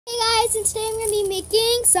guys, and today I'm going to be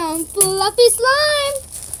making some fluffy slime.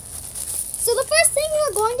 So the first thing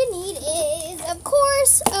we're going to need is, of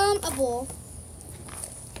course, a bowl.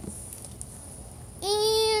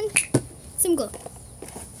 And some glue.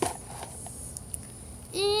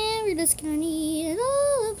 And we're just going to need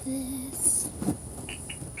all of this.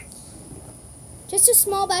 Just a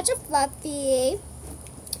small batch of fluffy.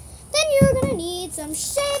 Then you're going to need some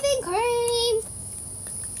shaving cream.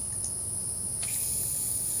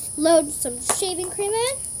 Load some shaving cream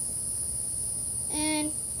in.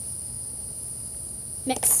 And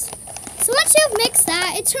mix. So once you've mixed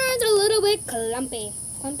that, it turns a little bit clumpy.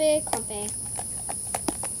 Clumpy.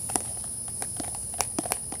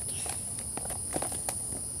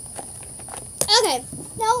 Okay,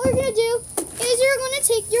 now what we're going to do is you're going to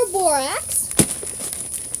take your borax.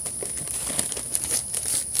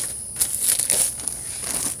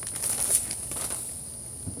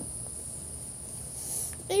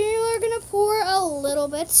 And you're going to pour a little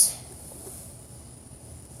bit.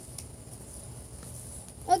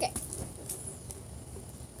 Okay.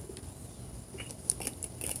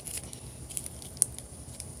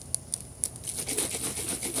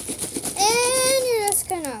 And you're just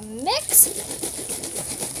going to mix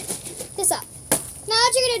this up. Now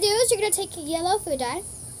what you're going to do is you're going to take yellow food dye.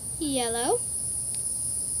 Yellow.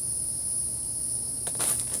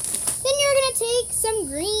 Then you're going to take some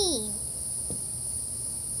green.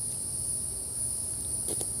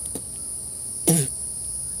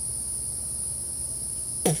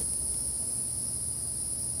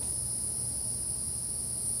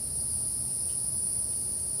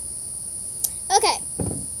 Okay,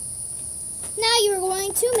 now you're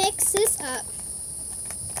going to mix this up.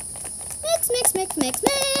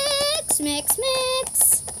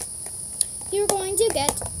 Mix. You're going to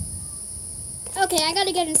get, okay, I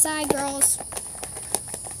gotta get inside, girls.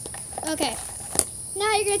 Okay,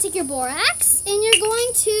 now you're going to take your borax and you're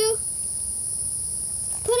going to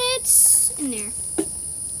put it in there.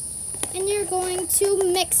 And you're going to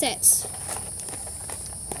mix it.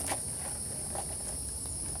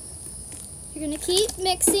 You're going to keep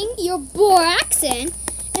mixing your borax in,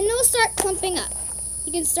 and it'll start clumping up.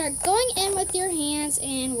 You can start going in with your hands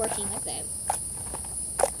and working with it.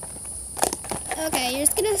 Okay, you're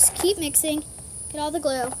just going to keep mixing, get all the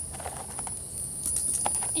glue.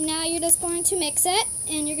 And now you're just going to mix it,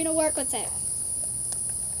 and you're going to work with it.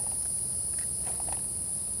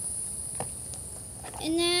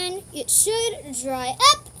 And then it should dry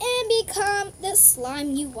up and become the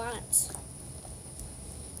slime you want.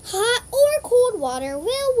 Hot or cold water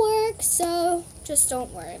will work, so just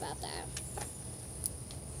don't worry about that.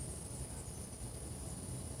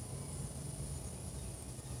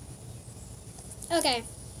 Okay,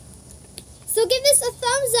 so give this a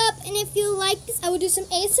thumbs up, and if you like this, I will do some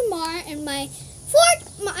ASMR and my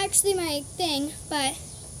thing, but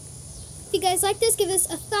if you guys like this, give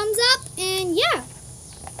this a thumbs up, and yeah,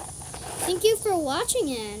 thank you for watching,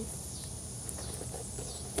 and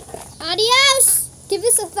adios! Give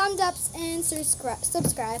this a thumbs up and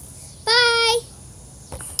subscribe. Bye!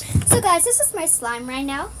 So guys, this is my slime right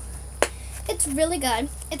now. It's really good.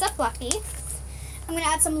 It's a fluffy. I'm going to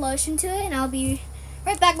add some lotion to it and I'll be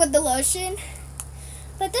right back with the lotion.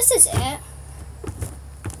 But this is it.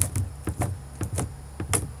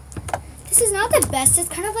 This is not the best. It's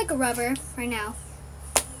kind of like a rubber right now.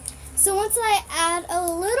 So once I add a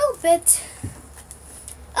little bit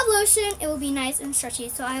of lotion, it will be nice and stretchy.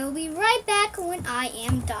 So I will be right back when I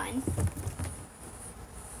am done.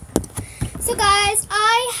 So guys,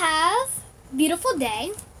 I have Beautiful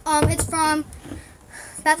Day. It's from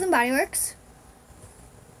Bath and Body Works.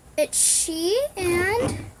 It's cheak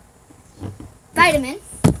and vitamin.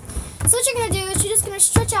 So what you're gonna do is you're just gonna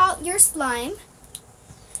stretch out your slime.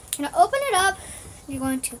 You're gonna open it up. You're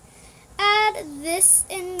going to add this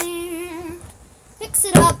in there. Mix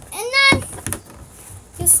it up, and then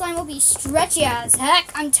this slime will be stretchy as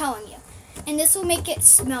heck, I'm telling you. And this will make it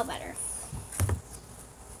smell better.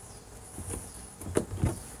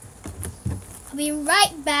 I'll be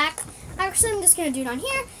right back. Actually, I'm just going to do it on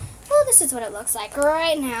here. Well, this is what it looks like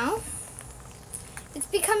right now. It's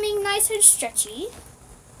becoming nice and stretchy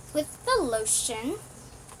with the lotion.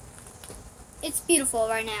 It's beautiful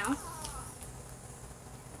right now.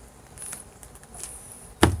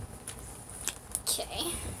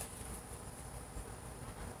 Okay.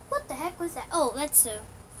 What the heck was that? Oh, that's a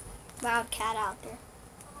loud cat out there.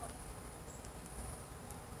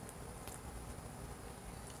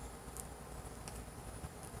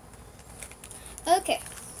 Okay.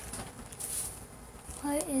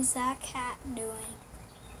 What is that cat doing?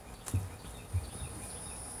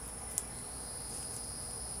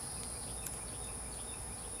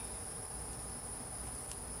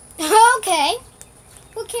 Okay,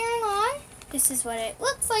 well, carrying on, this is what it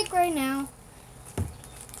looks like right now.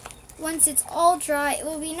 Once it's all dry, it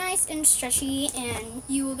will be nice and stretchy, and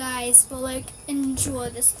you guys will like enjoy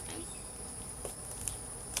the slime.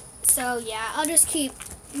 So yeah, I'll just keep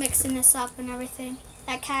mixing this up and everything.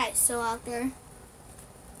 That cat is still out there.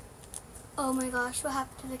 Oh my gosh, what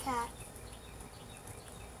happened to the cat?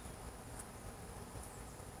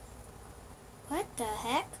 What the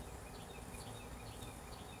heck?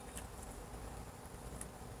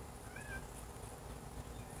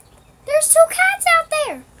 There's 2 cats out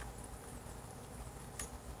there!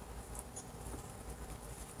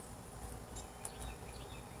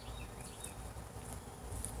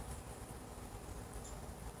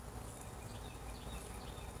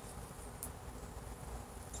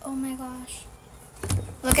 Oh my gosh.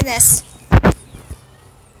 Look at this.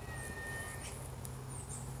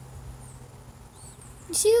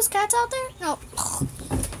 You see those cats out there? No.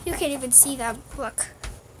 You can't even see them. Look.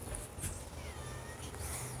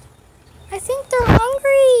 I think they're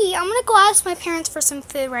hungry. I'm gonna go ask my parents for some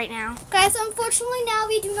food right now. Guys, unfortunately now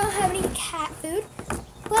we do not have any cat food,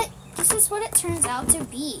 but this is what it turns out to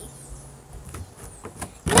be.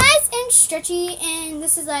 Nice and stretchy, and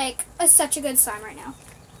this is like such a good slime right now.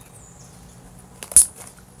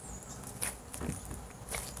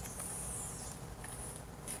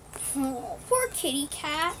 Oh, poor kitty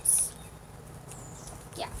cats.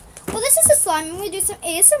 Yeah. Well, this is a slime. I'm going to do some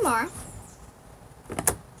ASMR.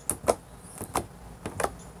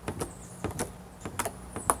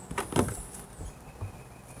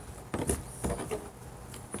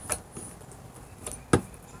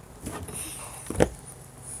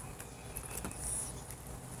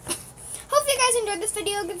 Hope you guys enjoyed this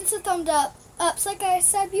video. Give this a thumbs up. Like I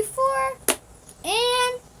said before.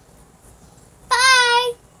 And